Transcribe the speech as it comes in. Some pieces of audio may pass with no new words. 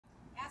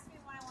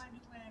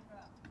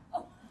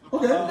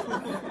Okay.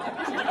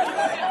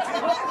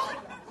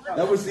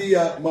 That was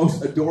the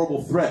most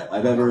adorable threat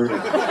I've ever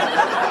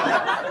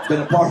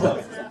been a part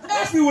of.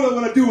 Ask me what I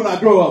want to do when I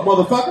grow up,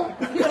 motherfucker.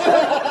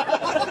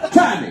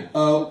 Try me.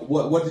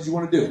 What did you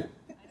want to do?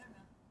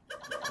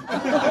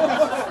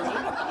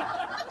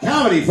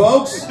 Comedy,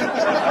 folks.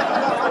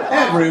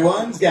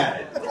 Everyone's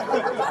got it.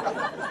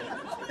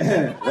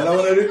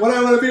 What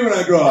I want to be when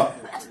I grow up?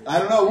 I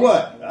don't know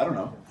what. I don't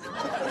know.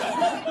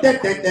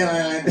 Get it?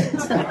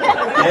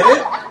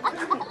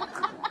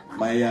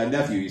 My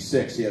nephew, he's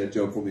 6. He had a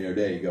joke for me the other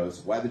day. He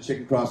goes, "Why'd the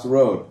chicken cross the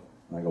road?"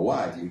 And I go,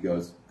 "Why?" He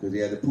goes, "Because he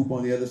had to poop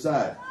on the other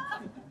side."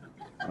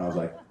 And I was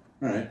like,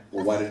 "All right.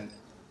 Well, why didn't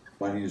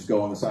he just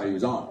go on the side he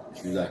was on?"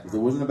 He was like, "Because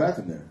there wasn't a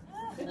bathroom there."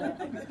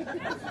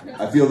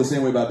 I feel the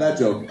same way about that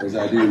joke as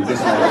I do this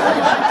one.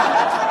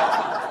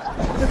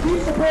 If you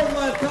support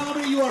live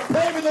comedy, you are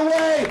paving the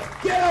way.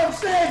 Get on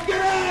stage. Good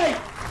night.